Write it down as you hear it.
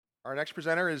Our next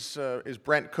presenter is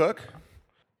Brent Cook.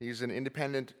 He's an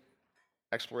independent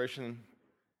exploration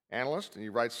analyst, and he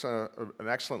writes an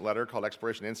excellent letter called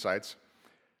Exploration Insights.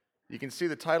 You can see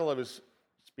the title of his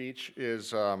speech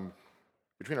is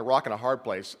Between a Rock and a Hard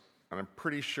Place, and I'm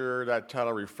pretty sure that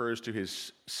title refers to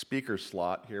his speaker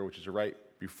slot here, which is right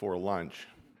before lunch.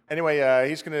 Anyway,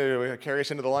 he's going to carry us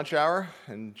into the lunch hour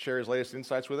and share his latest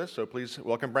insights with us, so please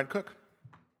welcome Brent Cook.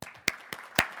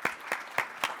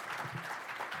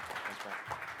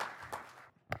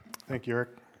 Thank you, Eric.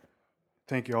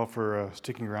 Thank you all for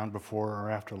sticking around before or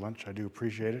after lunch. I do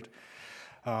appreciate it.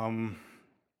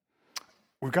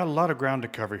 We've got a lot of ground to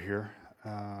cover here,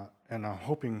 and I'm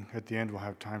hoping at the end we'll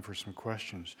have time for some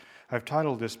questions. I've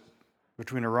titled this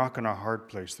Between a Rock and a Hard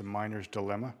Place, The Miner's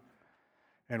Dilemma.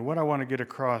 And what I want to get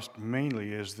across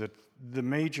mainly is that the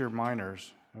major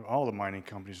miners, all the mining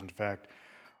companies in fact,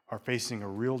 are facing a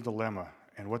real dilemma.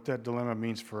 And what that dilemma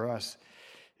means for us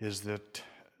is that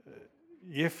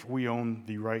if we own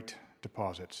the right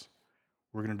deposits,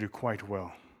 we're going to do quite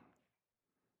well.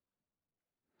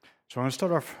 So I'm going to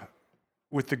start off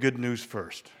with the good news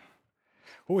first.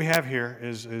 What we have here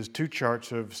is two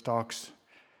charts of stocks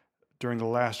during the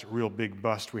last real big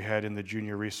bust we had in the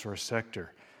junior resource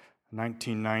sector,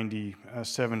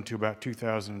 1997 to about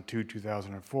 2002,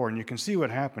 2004. And you can see what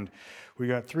happened. We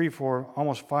got 3, 4,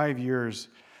 almost 5 years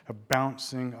of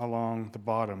bouncing along the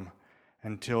bottom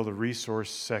until the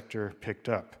resource sector picked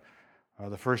up.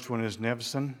 The first one is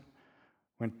Nevson,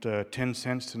 went 10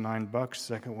 cents to $9.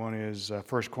 Second one is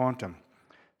First Quantum,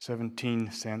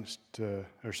 75 cents to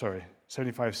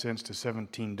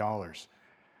 $17.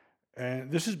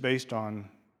 And this is based on,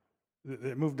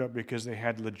 it moved up because they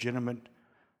had legitimate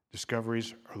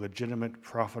discoveries or legitimate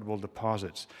profitable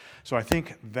deposits. So I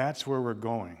think that's where we're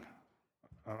going.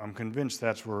 I'm convinced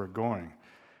that's where we're going.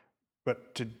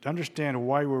 But to understand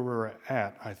why we're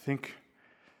at, I think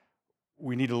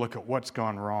we need to look at what's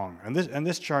gone wrong. And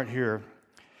this chart here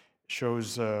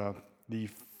shows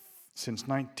since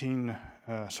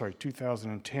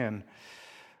 2010,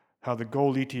 how the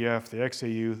gold ETF, the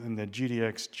XAU, and the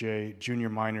GDXJ Junior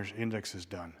Miners Index is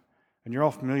done. And you're all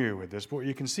familiar with this. But what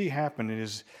you can see happen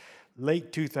is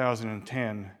late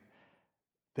 2010,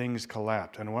 things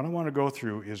collapsed. And what I want to go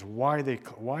through is why it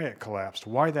collapsed,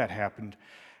 why that happened,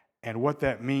 and what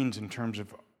that means in terms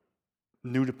of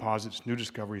new deposits, new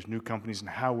discoveries, new companies, and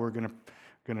how we're going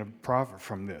to profit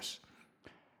from this.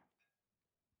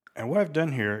 And what I've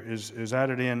done here is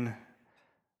added in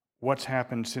what's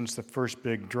happened since the first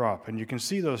big drop. And you can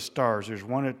see those stars. There's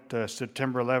one at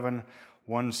September 11,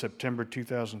 one September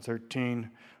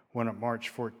 2013, one at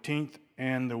March 14th,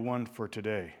 and the one for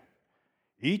today.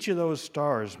 Each of those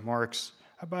stars marks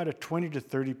about a 20 to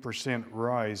 30%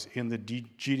 rise in the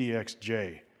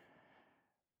GDXJ.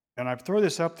 And I throw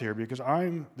this up here because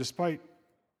despite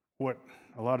what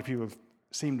a lot of people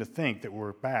seem to think that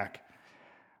we're back,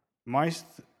 my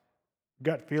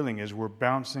gut feeling is we're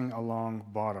bouncing along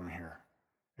bottom here.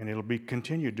 And it'll be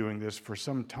continued doing this for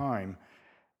some time.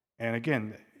 And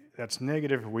again, that's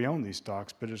negative if we own these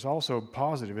stocks, but it's also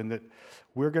positive in that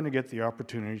we're going to get the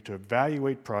opportunity to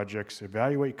evaluate projects,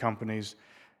 evaluate companies,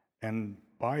 and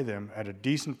buy them at a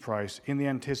decent price in the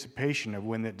anticipation of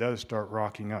when it does start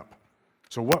rocking up.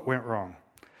 So what went wrong?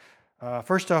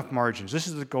 First off, margins. This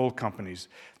is the gold companies.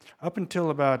 Up until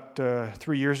about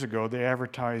 3 years ago, they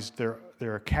advertised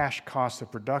their cash cost of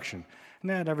production, and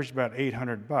that averaged about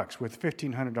 $800. With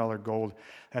 $1,500 gold,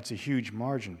 that's a huge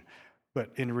margin.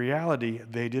 But in reality,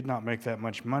 they did not make that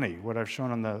much money. What I've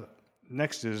shown on the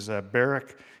next is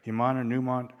Barrick, Yamana,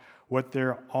 Newmont, what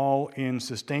their all-in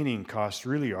sustaining costs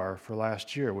really are for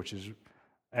last year, which is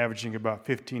averaging about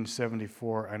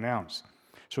 $1,574 an ounce.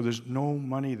 So there's no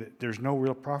money, there's no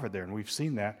real profit there, and we've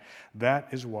seen that. That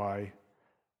is why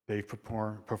they've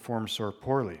performed so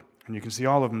poorly. And you can see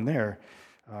all of them there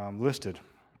listed.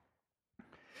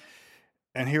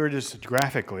 And here it is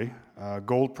graphically,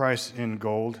 gold price in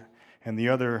gold, and the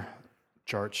other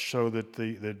charts show that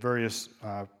the various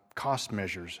cost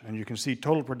measures. And you can see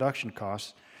total production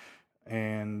costs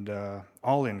and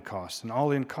all-in costs. And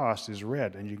all-in cost is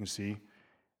red, and you can see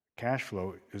cash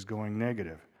flow is going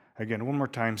negative. Again, one more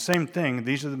time, same thing.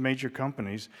 These are the major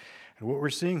companies. And what we're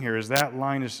seeing here is that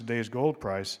line is today's gold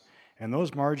price, and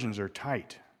those margins are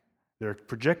tight. They're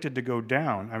projected to go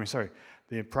down.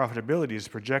 The profitability is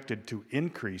projected to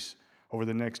increase over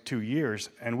the next 2 years,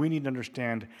 and we need to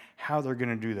understand how they're going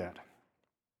to do that.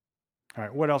 All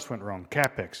right, what else went wrong?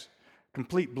 CapEx,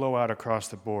 complete blowout across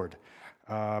the board.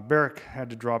 Barrick had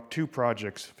to drop 2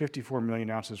 projects, 54 million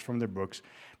ounces from their books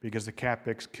because the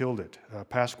CapEx killed it.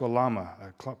 Pascua Lama,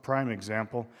 a prime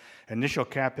example. Initial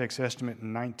CapEx estimate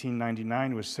in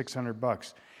 1999 was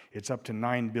 $600. It's up to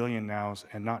 $9 billion now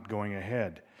and not going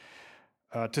ahead.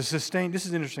 To sustain, this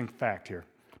is an interesting fact here,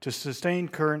 to sustain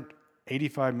current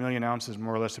 85 million ounces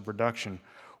more or less of production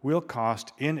will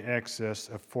cost in excess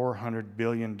of $400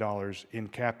 billion in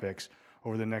CapEx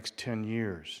over the next 10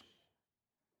 years.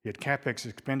 Yet CapEx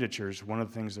expenditures, one of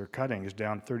the things they're cutting, is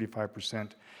down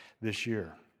 35% this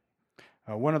year.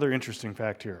 One other interesting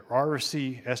fact here,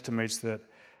 RRC estimates that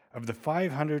of the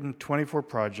 524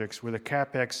 projects with a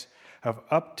CapEx of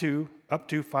up to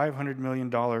 $500 million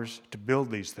to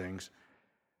build these things,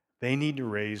 they need to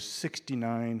raise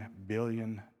 $69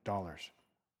 billion.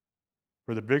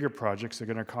 For the bigger projects that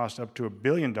are going to cost up to $1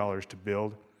 billion to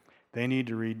build, they need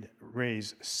to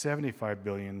raise $75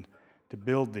 billion to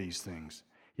build these things.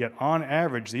 Yet on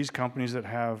average, these companies that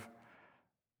have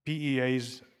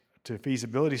PEAs to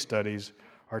feasibility studies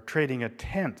are trading at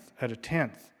a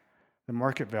tenth the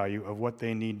market value of what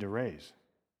they need to raise.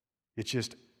 It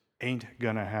just ain't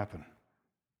gonna happen.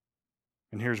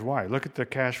 And here's why. Look at the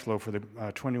cash flow for the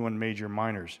 21 major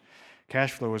miners.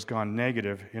 Cash flow has gone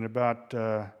negative in about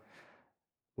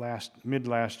mid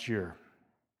last year.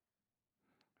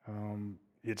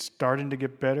 It's starting to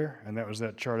get better, and that was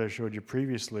that chart I showed you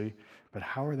previously, but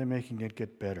how are they making it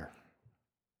get better?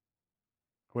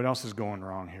 What else is going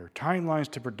wrong here? Timelines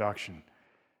to production.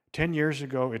 10 years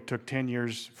ago, it took 10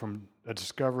 years from a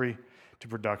discovery to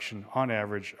production, on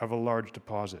average, of a large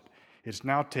deposit. It's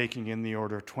now taking in the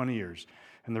order of 20 years.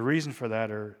 And the reason for that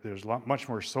there's much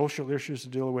more social issues to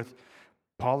deal with,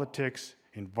 politics,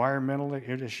 environmental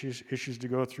issues to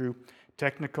go through,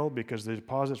 technical, because the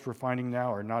deposits we're finding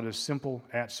now are not as simple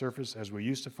at surface as we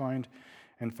used to find,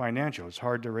 and financial. It's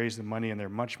hard to raise the money, and they're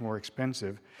much more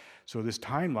expensive. So this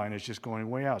timeline is just going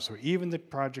way out. So even the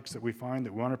projects that we find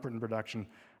that we want to put in production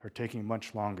are taking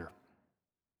much longer.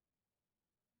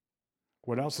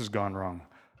 What else has gone wrong?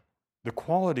 The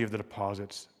quality of the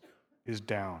deposits is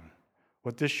down.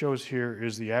 What this shows here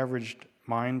is the average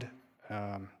mined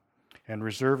and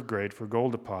reserve grade for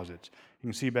gold deposits. You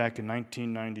can see back in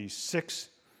 1996,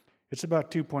 it's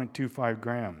about 2.25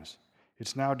 grams.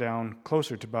 It's now down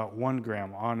closer to about 1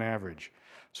 gram on average.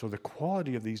 So the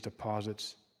quality of these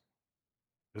deposits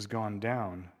has gone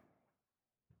down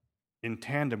in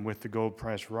tandem with the gold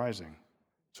price rising.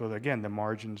 So again, the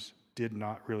margins did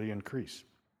not really increase.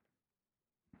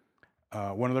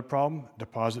 One other problem,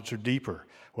 deposits are deeper.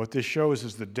 What this shows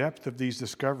is the depth of these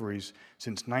discoveries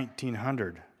since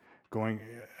 1900, going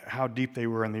how deep they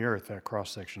were in the earth, that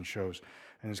cross-section shows.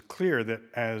 And it's clear that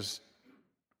as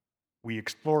we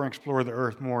explore the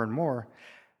earth more and more,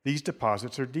 these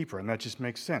deposits are deeper, and that just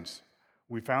makes sense.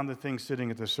 We found the thing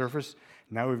sitting at the surface.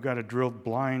 Now we've got to drill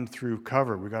blind through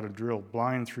cover. We've got to drill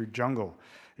blind through jungle.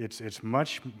 It's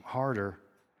much harder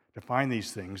to find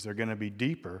these things. They're going to be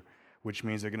deeper, which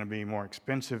means they're going to be more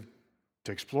expensive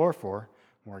to explore for,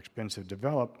 more expensive to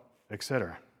develop,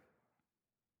 etc.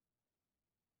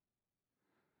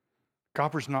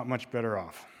 Copper's not much better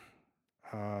off.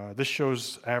 This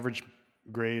shows average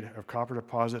grade of copper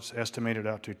deposits estimated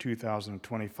out to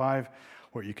 2025.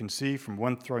 What you can see from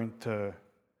 1 to a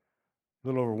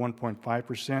little over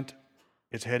 1.5%,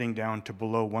 it's heading down to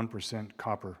below 1%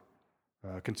 copper,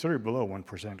 considerably below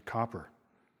 1% copper.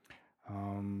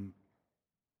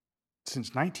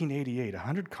 Since 1988,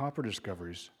 100 copper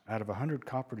discoveries, out of 100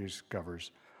 copper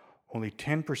discoveries, only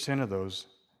 10% of those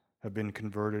have been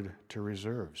converted to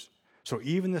reserves. So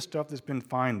even the stuff that's being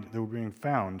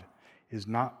found is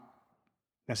not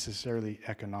necessarily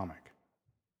economic.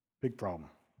 Big problem.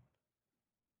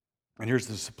 And here's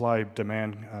the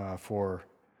supply-demand for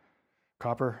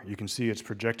copper. You can see it's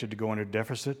projected to go into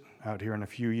deficit out here in a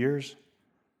few years.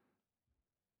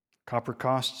 Copper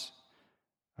costs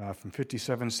from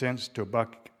 57 cents to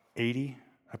 $1.80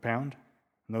 a pound,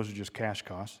 and those are just cash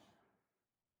costs.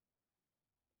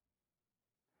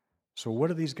 So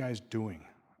what are these guys doing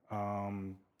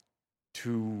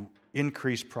to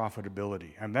increase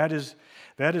profitability? And that is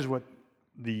what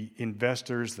the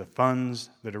investors, the funds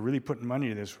that are really putting money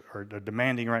into this are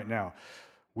demanding right now.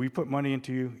 We put money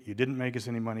into you, you didn't make us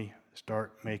any money,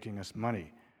 start making us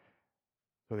money.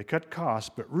 So they cut costs,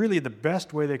 but really the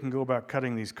best way they can go about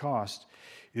cutting these costs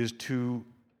is to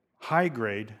high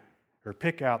grade or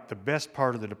pick out the best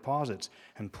part of the deposits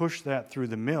and push that through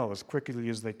the mill as quickly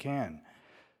as they can.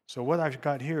 So what I've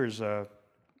got here is a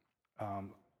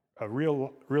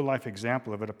real life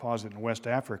example of a deposit in West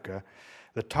Africa.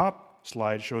 The top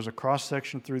slide shows a cross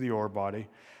section through the ore body,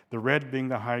 the red being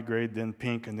the high grade, then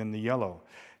pink, and then the yellow.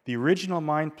 The original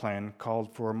mine plan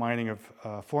called for mining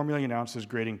of 4 million ounces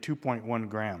grading 2.1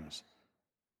 grams.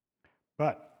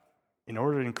 But in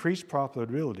order to increase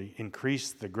profitability,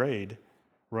 increase the grade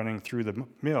running through the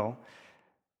mill,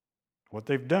 what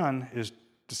they've done is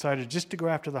decided just to go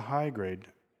after the high grade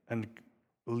and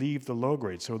leave the low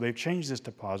grade. So they've changed this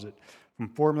deposit from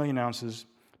 4 million ounces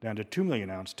down to 2 million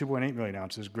ounces, 2.8 million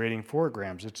ounces, grading 4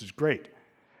 grams. This is great.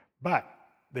 But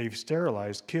they've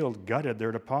sterilized, killed, gutted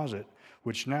their deposit,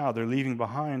 which now they're leaving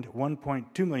behind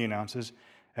 1.2 million ounces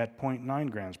at 0.9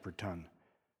 grams per ton.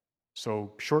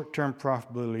 So short-term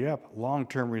profitability up,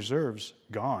 long-term reserves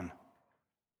gone.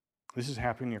 This is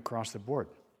happening across the board.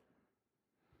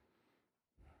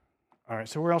 All right,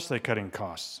 so where else are they cutting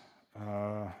costs?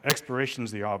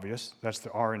 Exploration's the obvious. That's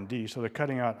the R&D. So they're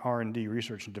cutting out R&D,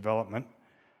 research and development,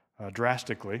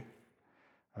 drastically.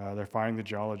 They're firing the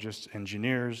geologists,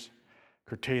 engineers,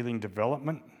 curtailing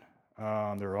development.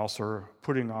 They're also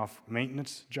putting off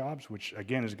maintenance jobs, which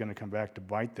again is going to come back to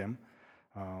bite them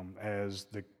as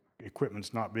the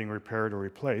equipment's not being repaired or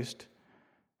replaced.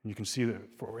 And you can see that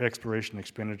for exploration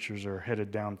expenditures are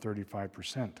headed down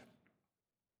 35%.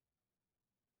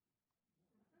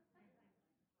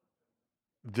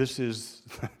 This is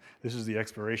the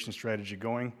exploration strategy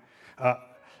going.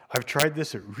 I've tried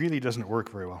this. It really doesn't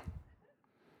work very well.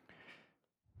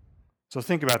 So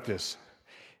think about this.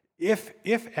 If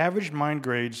average mine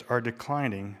grades are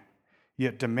declining,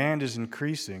 yet demand is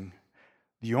increasing,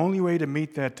 the only way to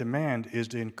meet that demand is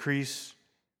to increase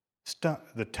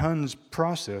the tons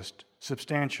processed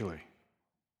substantially.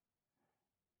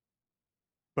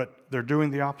 But they're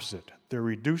doing the opposite. They're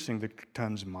reducing the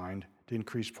tons mined to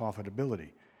increase profitability.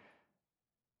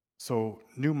 So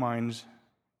new mines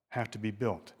have to be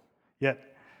built.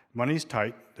 Yet money's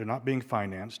tight, they're not being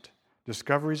financed,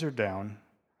 discoveries are down,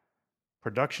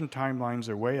 production timelines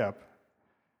are way up,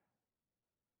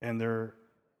 and they're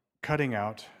cutting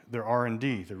out their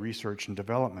R&D, the research and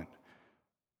development.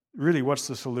 Really, what's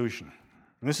the solution?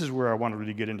 And this is where I want to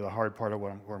really get into the hard part of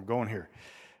where I'm going here.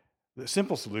 The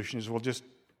simple solution is we'll just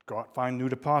go out and find new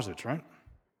deposits, right?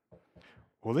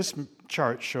 Well, this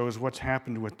chart shows what's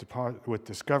happened with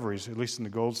discoveries, at least in the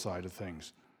gold side of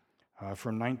things,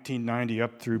 from 1990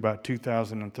 up through about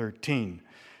 2013.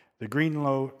 The green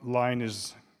line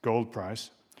is gold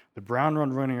price. The brown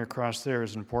one running across there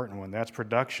is an important one. That's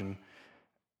production.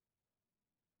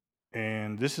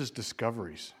 And this is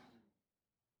discoveries.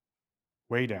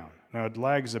 Way down. Now, it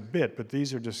lags a bit, but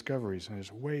these are discoveries, and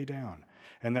it's way down.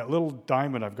 And that little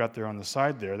diamond I've got there on the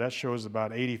side there, that shows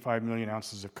about 85 million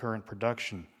ounces of current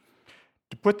production.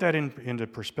 To put that into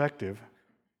perspective,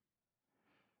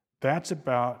 that's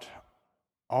about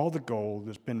all the gold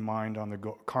that's been mined on the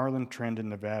Carlin Trend in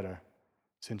Nevada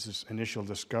since its initial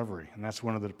discovery. And that's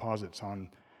one of the deposits on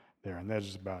there. And that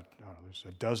is about, there's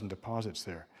a dozen deposits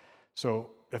there.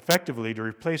 So effectively, to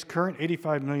replace current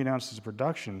 85 million ounces of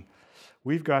production,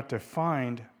 we've got to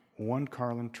find one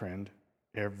Carlin Trend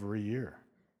every year.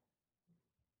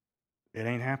 It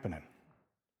ain't happening.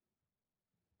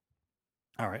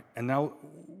 All right, and now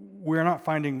we're not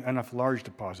finding enough large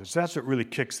deposits. That's what really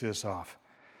kicks this off.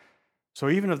 So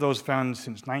even of those found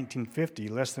since 1950,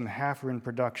 less than half are in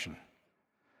production.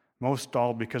 Most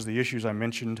stalled because of the issues I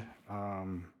mentioned.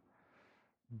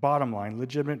 Bottom line,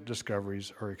 legitimate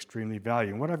discoveries are extremely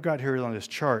valuable. And what I've got here on this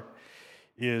chart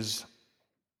is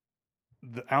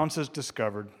the ounces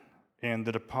discovered and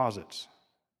the deposits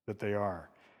that they are.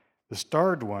 The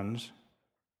starred ones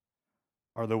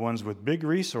are the ones with big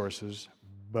resources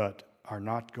but are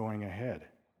not going ahead.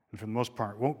 And for the most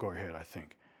part, won't go ahead, I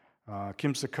think.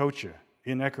 Kimsacocha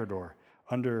in Ecuador,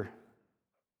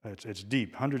 it's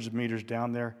deep, hundreds of meters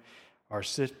down there.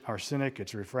 Arsenic,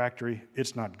 it's refractory,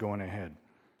 it's not going ahead.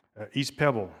 East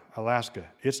Pebble, Alaska,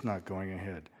 it's not going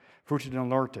ahead. Fruta del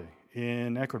Norte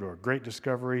in Ecuador, great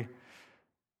discovery,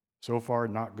 so far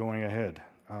not going ahead.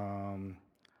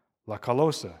 La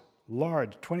Calosa,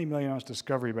 large 20 million ounce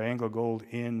discovery by AngloGold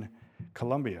in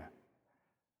Colombia.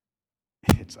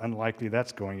 It's unlikely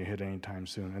that's going ahead anytime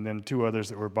soon. And then two others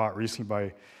that were bought recently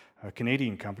by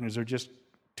Canadian companies are just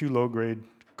two low-grade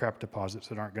crap deposits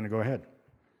that aren't going to go ahead.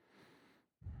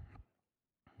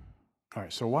 All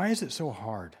right, so why is it so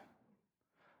hard?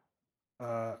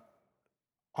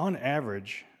 On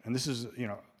average, and this is,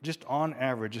 just on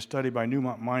average, a study by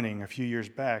Newmont Mining a few years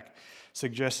back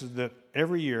suggested that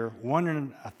every year, 1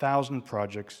 in 1,000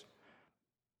 projects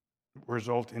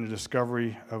result in a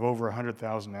discovery of over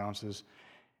 100,000 ounces,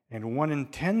 and 1 in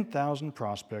 10,000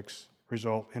 prospects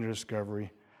result in a discovery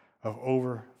of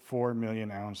over 4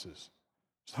 million ounces.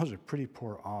 So those are pretty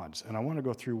poor odds, and I want to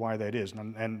go through why that is.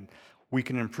 And we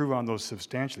can improve on those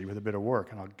substantially with a bit of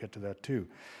work, and I'll get to that too.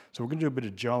 So we're going to do a bit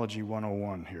of Geology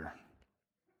 101 here.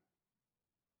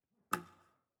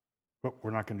 But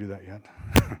we're not going to do that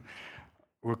yet.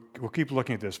 We'll keep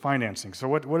looking at this. Financing. So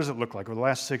what does it look like? Over the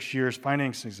last 6 years,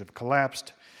 financings have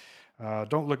collapsed.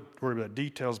 Don't worry about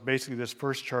details. Basically, this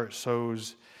first chart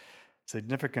shows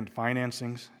significant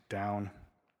financings, down.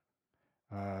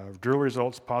 Drill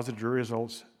results, positive drill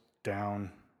results,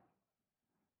 down.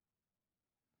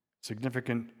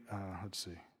 Significant,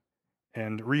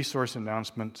 and resource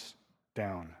announcements,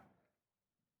 down.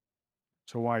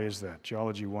 So why is that?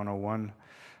 Geology 101.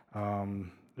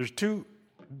 There's two,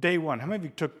 day one. How many of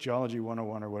you took Geology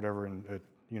 101 or whatever at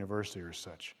university or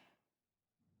such?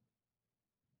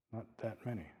 Not that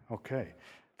many. Okay.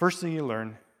 First thing you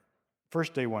learn,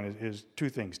 first day one is two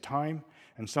things, time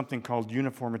and something called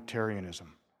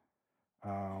uniformitarianism.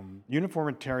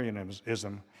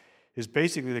 Uniformitarianism is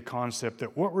basically the concept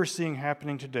that what we're seeing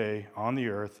happening today on the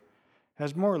Earth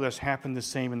has more or less happened the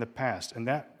same in the past. And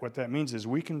what that means is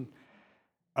we can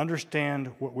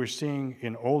understand what we're seeing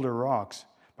in older rocks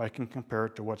by can compare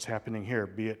it to what's happening here,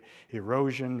 be it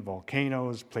erosion,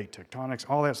 volcanoes, plate tectonics,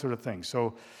 all that sort of thing.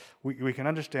 So we can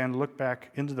understand, look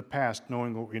back into the past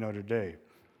knowing what we know today.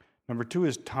 Number two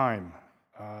is time.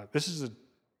 This is a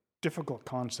difficult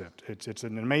concept. It's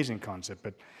an amazing concept,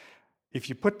 but if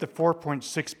you put the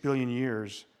 4.6 billion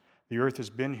years the Earth has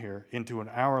been here into an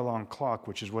hour-long clock,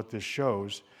 which is what this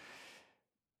shows,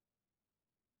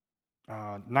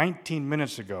 19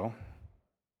 minutes ago,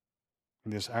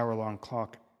 in this hour-long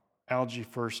clock, algae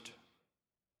first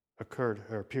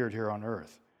appeared here on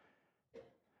Earth.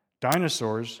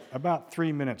 Dinosaurs, about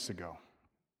 3 minutes ago.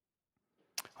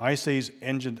 Ice Age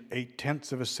ended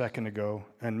 0.8 of a second ago,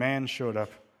 and man showed up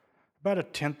about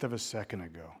 1/10 of a second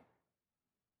ago.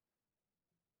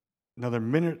 Another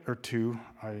minute or two,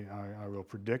 I will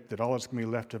predict that all that's going to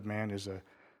be left of man is a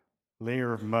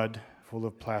layer of mud full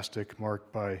of plastic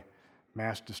marked by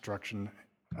mass destruction,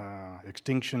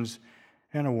 extinctions,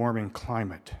 and a warming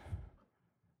climate.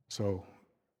 So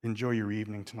enjoy your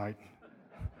evening tonight.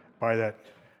 Buy that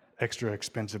extra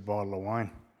expensive bottle of wine.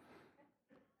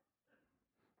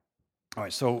 All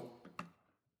right, so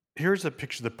here's a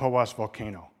picture of the Poas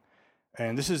volcano.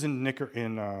 And this is in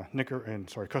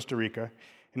Costa Rica,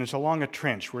 and it's along a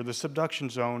trench where the subduction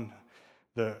zone,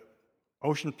 the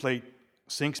ocean plate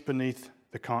sinks beneath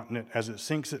the continent. As it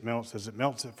sinks, it melts. As it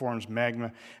melts, it forms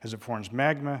magma. As it forms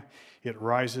magma, it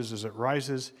rises. As it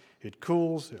rises, it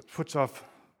cools. It puts off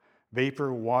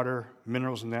vapor, water,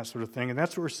 minerals, and that sort of thing. And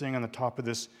that's what we're seeing on the top of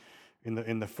this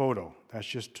in the photo. That's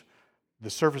just the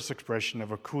surface expression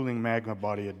of a cooling magma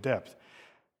body at depth.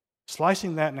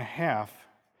 Slicing that in half,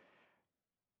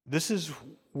 this is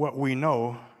what we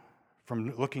know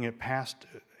from looking at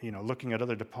looking at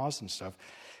other deposits and stuff.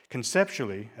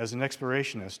 Conceptually, as an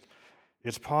explorationist,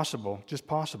 it's possible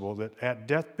that at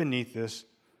depth beneath this,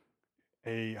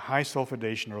 a high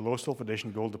sulfidation or low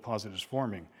sulfidation gold deposit is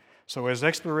forming. So as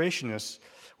explorationists,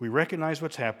 we recognize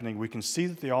what's happening. We can see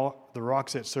that the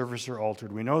rocks at surface are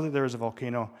altered. We know that there is a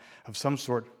volcano of some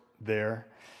sort there,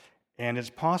 and it's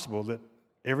possible that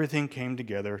everything came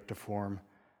together to form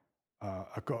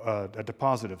a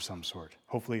deposit of some sort,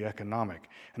 hopefully economic.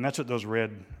 And that's what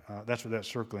that's what that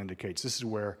circle indicates. This is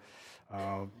where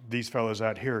these fellows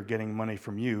out here are getting money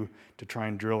from you to try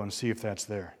and drill and see if that's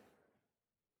there.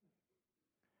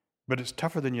 But it's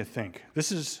tougher than you think.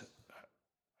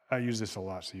 I use this a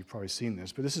lot, so you've probably seen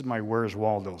this, but this is my Where's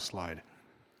Waldo slide.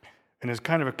 And it's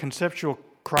kind of a conceptual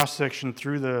cross-section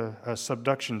through the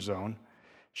subduction zone,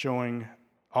 showing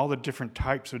all the different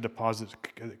types of deposits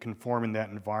that can form in that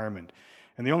environment.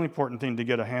 And the only important thing to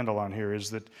get a handle on here is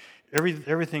that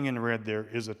everything in red there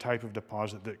is a type of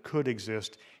deposit that could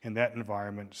exist in that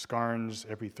environment: skarns,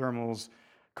 epithermals,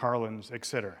 carlins,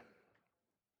 etc.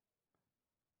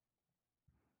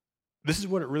 This is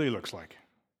what it really looks like.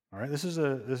 All right, this is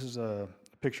a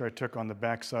picture I took on the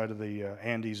backside of the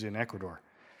Andes in Ecuador.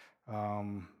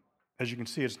 As you can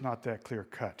see, it's not that clear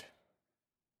cut.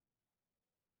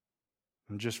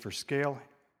 And just for scale,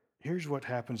 here's what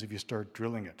happens if you start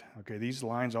drilling it. Okay, these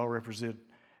lines all represent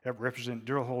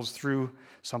drill holes through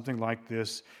something like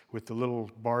this, with the little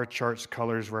bar charts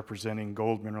colors representing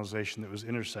gold mineralization that was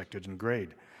intersected in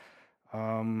grade.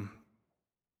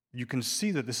 You can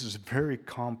see that this is a very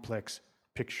complex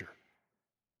picture.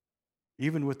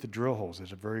 Even with the drill holes,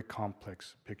 it's a very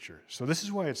complex picture. So this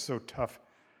is why it's so tough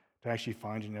to actually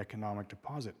find an economic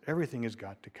deposit. Everything has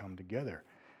got to come together.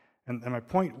 And my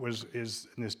point is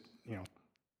in this,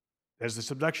 as the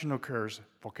subduction occurs,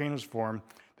 volcanoes form,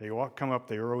 they come up,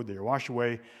 they erode, they wash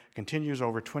away, continues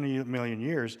over 20 million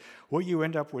years. What you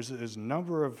end up with is a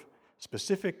number of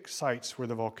specific sites where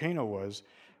the volcano was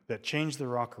that changed the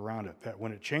rock around it. That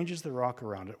when it changes the rock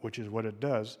around it, which is what it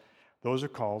does, those are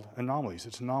called anomalies.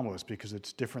 It's anomalous because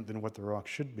it's different than what the rock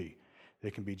should be.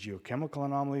 They can be geochemical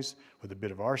anomalies with a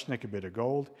bit of arsenic, a bit of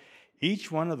gold.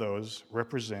 Each one of those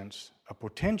represents a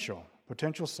potential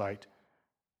site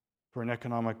for an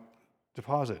economic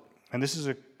deposit. And this is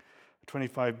a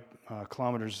 25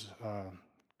 kilometers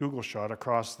Google shot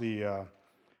across the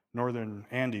northern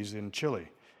Andes in Chile.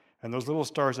 And those little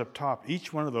stars up top,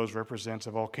 each one of those represents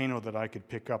a volcano that I could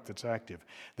pick up that's active.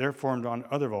 They're formed on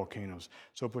other volcanoes.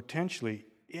 So potentially,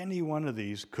 any one of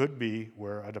these could be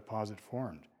where a deposit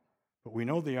formed. But we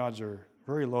know the odds are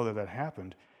very low that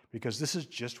happened because this is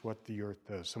just what the Earth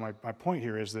does. So my point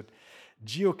here is that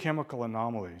geochemical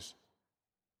anomalies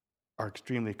are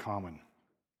extremely common.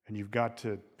 And you've got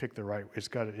to pick the right,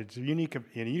 it's a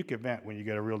unique event when you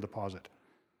get a real deposit.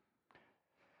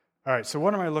 All right, so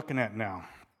what am I looking at now?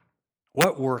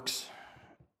 What works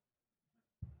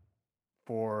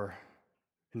for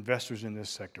investors in this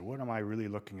sector? What am I really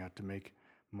looking at to make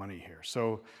money here?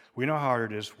 So we know how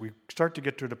hard it is. We start to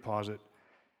get to a deposit.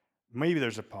 Maybe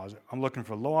there's a deposit. I'm looking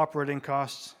for low operating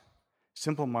costs,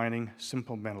 simple mining,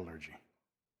 simple metallurgy.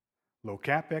 Low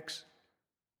capex,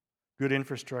 good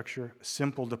infrastructure,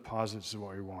 simple deposits is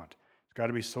what we want. It's got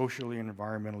to be socially and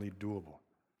environmentally doable.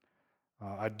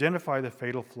 Identify the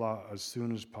fatal flaw as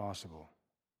soon as possible.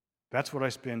 That's what I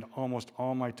spend almost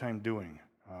all my time doing.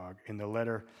 In the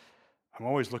letter, I'm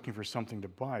always looking for something to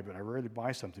buy, but I rarely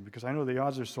buy something because I know the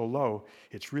odds are so low,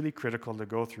 it's really critical to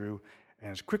go through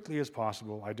and as quickly as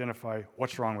possible identify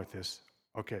what's wrong with this.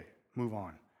 Okay, move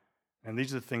on. And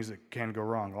these are the things that can go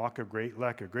wrong. Lack of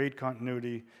grade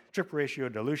continuity, trip ratio,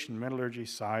 dilution, metallurgy,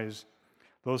 size,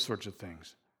 those sorts of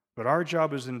things. But our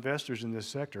job as investors in this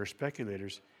sector, or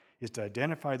speculators, is to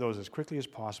identify those as quickly as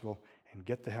possible and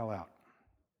get the hell out.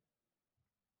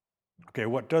 Okay,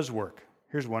 what does work?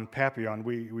 Here's one, Papillon.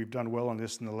 We've done well on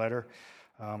this in the letter.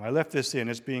 I left this in.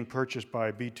 It's being purchased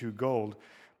by B2 Gold,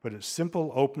 but it's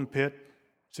simple open pit,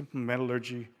 simple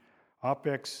metallurgy,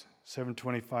 OPEX,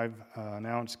 725 an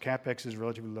ounce, CapEx is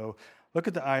relatively low. Look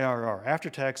at the IRR,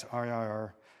 after-tax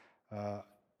IRR,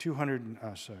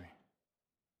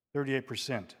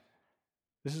 38%.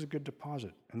 This is a good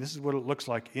deposit, and this is what it looks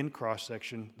like in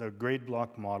cross-section, the grade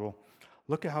block model.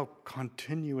 Look at how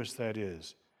continuous that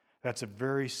is. That's a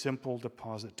very simple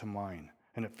deposit to mine,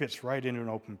 and it fits right into an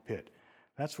open pit.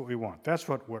 That's what we want. That's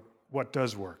what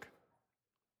does work.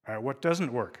 All right, what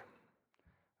doesn't work?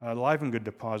 Livengood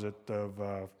deposit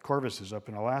of Corvus is up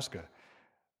in Alaska.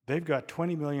 They've got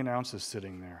 20 million ounces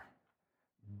sitting there,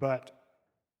 but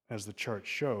as the chart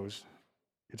shows,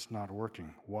 it's not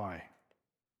working. Why?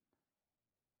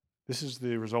 This is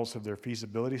the results of their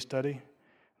feasibility study. And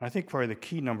I think probably the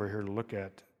key number here to look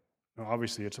at,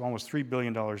 obviously it's almost $3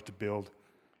 billion to build.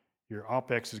 Your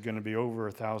OPEX is going to be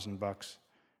over $1,000, and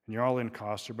your all-in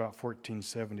costs are about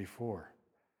 $1,474.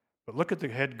 But look at the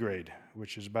head grade,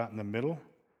 which is about in the middle,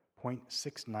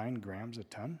 0.69 grams a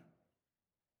ton.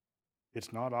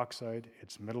 It's not oxide,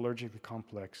 it's metallurgically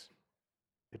complex.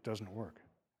 It doesn't work.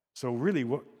 So really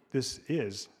what this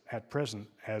is at present,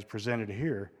 as presented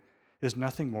here, is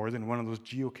nothing more than one of those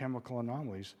geochemical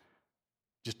anomalies,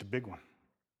 just a big one.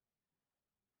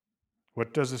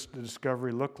 What does this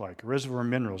discovery look like? Reservoir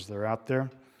minerals, they're out there.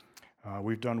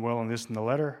 We've done well on this in the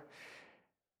letter.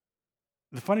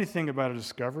 The funny thing about a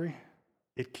discovery,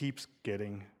 it keeps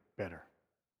getting better.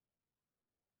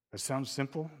 It sounds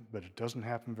simple, but it doesn't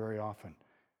happen very often.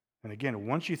 And again,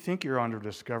 once you think you're onto a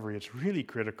discovery, it's really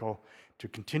critical to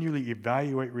continually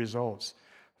evaluate results.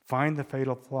 Find the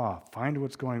fatal flaw. Find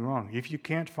what's going wrong. If you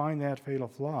can't find that fatal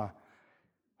flaw,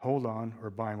 hold on or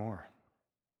buy more.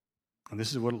 And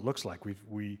this is what it looks like.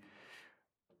 We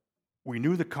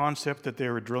knew the concept that they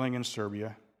were drilling in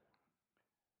Serbia.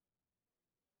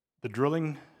 The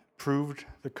drilling proved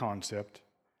the concept,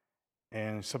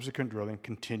 and subsequent drilling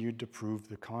continued to prove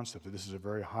the concept that this is a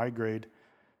very high-grade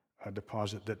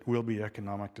deposit that will be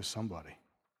economic to somebody.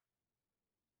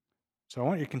 So I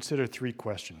want you to consider three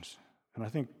questions. And I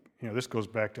think, this goes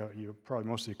back to, you probably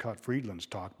mostly caught Friedland's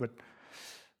talk, but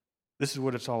this is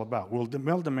what it's all about. Will the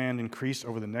mill demand increase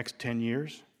over the next 10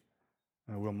 years?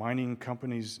 Will mining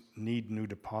companies need new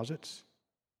deposits?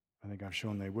 I think I've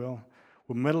shown they will.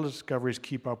 Will metal discoveries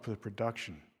keep up with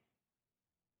production?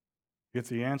 If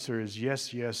the answer is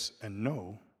yes, yes, and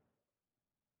no,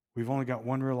 we've only got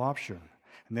one real option,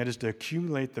 and that is to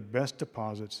accumulate the best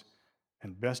deposits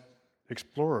and best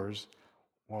explorers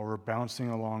while we're bouncing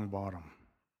along bottom.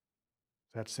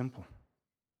 It's that simple.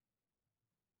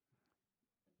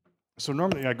 So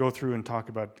normally I go through and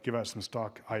give out some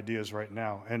stock ideas right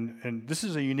now, and this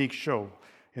is a unique show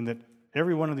in that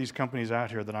every one of these companies out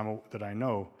here that I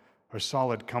know are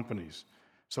solid companies.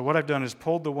 So what I've done is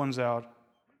pulled the ones out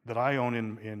that I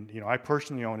own I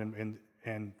personally own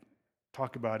and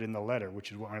talk about in the letter,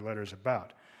 which is what my letter is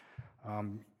about.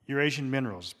 Eurasian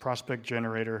Minerals, prospect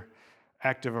generator,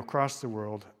 active across the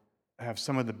world, have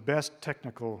some of the best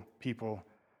technical people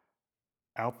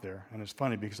out there, and it's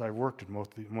funny because I've worked with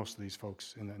most of these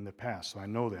folks in the past, so I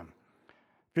know them.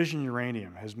 Fission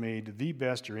Uranium has made the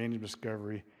best uranium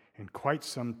discovery in quite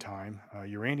some time.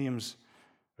 Uranium's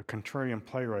a contrarian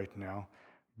play right now,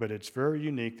 but it's very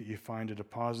unique that you find a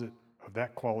deposit of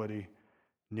that quality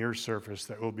near surface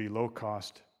that will be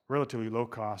relatively low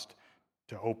cost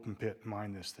to open pit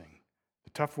mine this thing.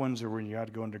 The tough ones are when you got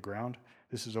to go underground.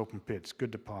 This is open pits,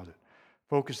 good deposit.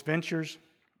 Focus Ventures,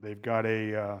 they've got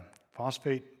a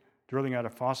drilling out a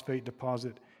phosphate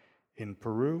deposit in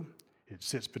Peru. It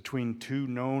sits between two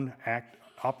known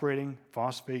operating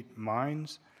phosphate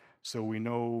mines, so we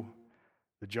know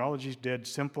the geology's dead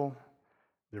simple.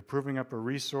 They're proving up a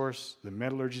resource. The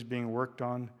metallurgy is being worked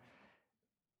on.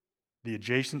 The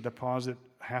adjacent deposit,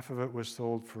 half of it was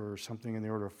sold for something in the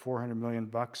order of $400 million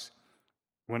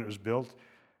when it was built.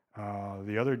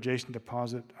 The other adjacent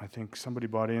deposit, I think somebody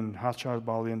Hochschild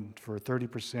bought in for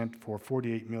 30% for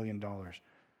 $48 million.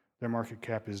 Their market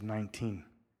cap is 19.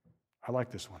 I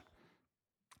like this one.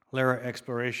 Lara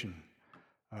Exploration,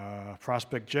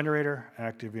 prospect generator,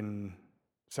 active in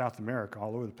South America,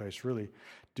 all over the place, really.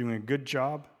 Doing a good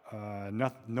job.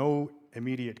 No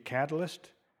immediate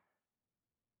catalyst,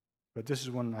 but this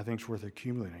is one I think is worth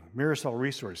accumulating. Mirasol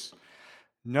Resource,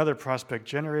 another prospect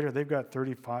generator. They've got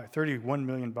 $31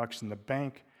 million in the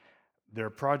bank.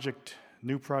 Their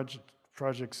new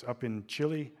projects up in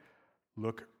Chile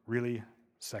look really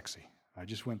sexy. I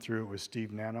just went through it with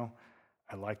Steve Nano.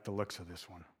 I like the looks of this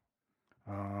one.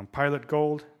 Pilot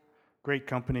Gold, great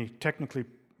company, technically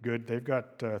good. They've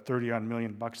got $30-odd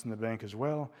million in the bank as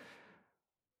well.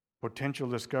 Potential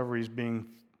discoveries being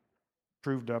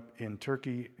proved up in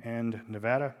Turkey and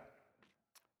Nevada.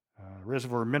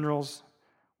 Reservoir Minerals,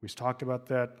 we talked about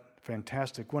that.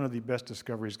 Fantastic, one of the best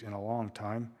discoveries in a long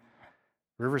time.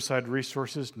 Riverside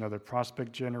Resources, another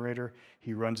prospect generator.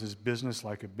 He runs his business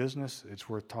like a business. It's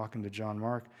worth talking to John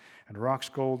Mark. And Rocks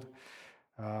Gold,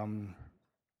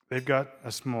 they've got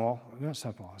a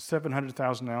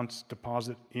 700,000 ounce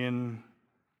deposit in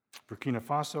Burkina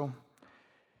Faso.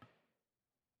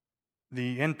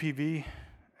 The NPV,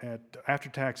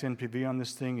 after-tax NPV on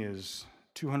this thing is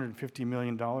 $250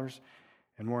 million,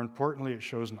 and more importantly, it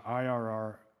shows an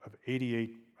IRR of 48%,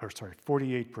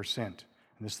 and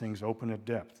this thing's open at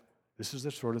depth. This is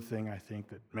the sort of thing I think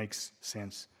that makes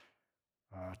sense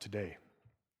today.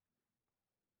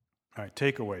 All right,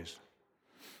 takeaways.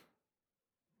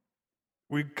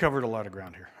 We covered a lot of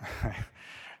ground here,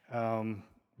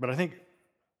 but I think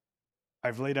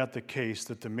I've laid out the case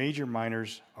that the major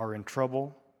miners are in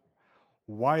trouble,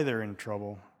 why they're in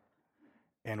trouble,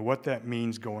 and what that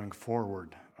means going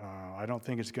forward. I don't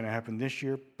think it's going to happen this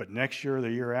year, but next year or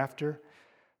the year after,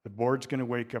 the board's going to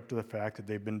wake up to the fact that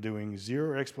they've been doing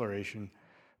zero exploration.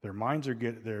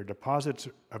 Their deposits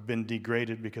have been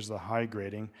degraded because of the high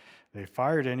grading. They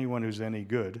fired anyone who's any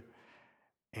good,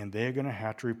 and they're going to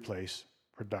have to replace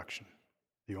production.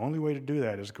 The only way to do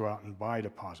that is go out and buy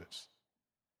deposits.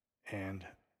 And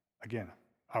again,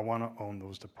 I want to own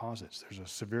those deposits. There's a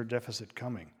severe deficit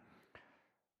coming.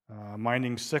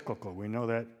 Mining's cyclical. We know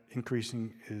that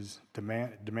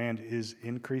demand is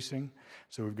increasing.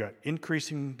 So we've got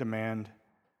increasing demand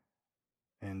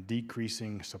and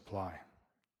decreasing supply.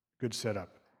 Good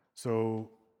setup.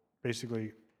 So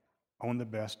basically, own the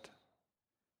best,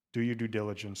 do your due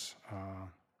diligence,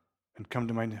 and come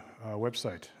to my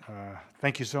website.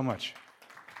 Thank you so much.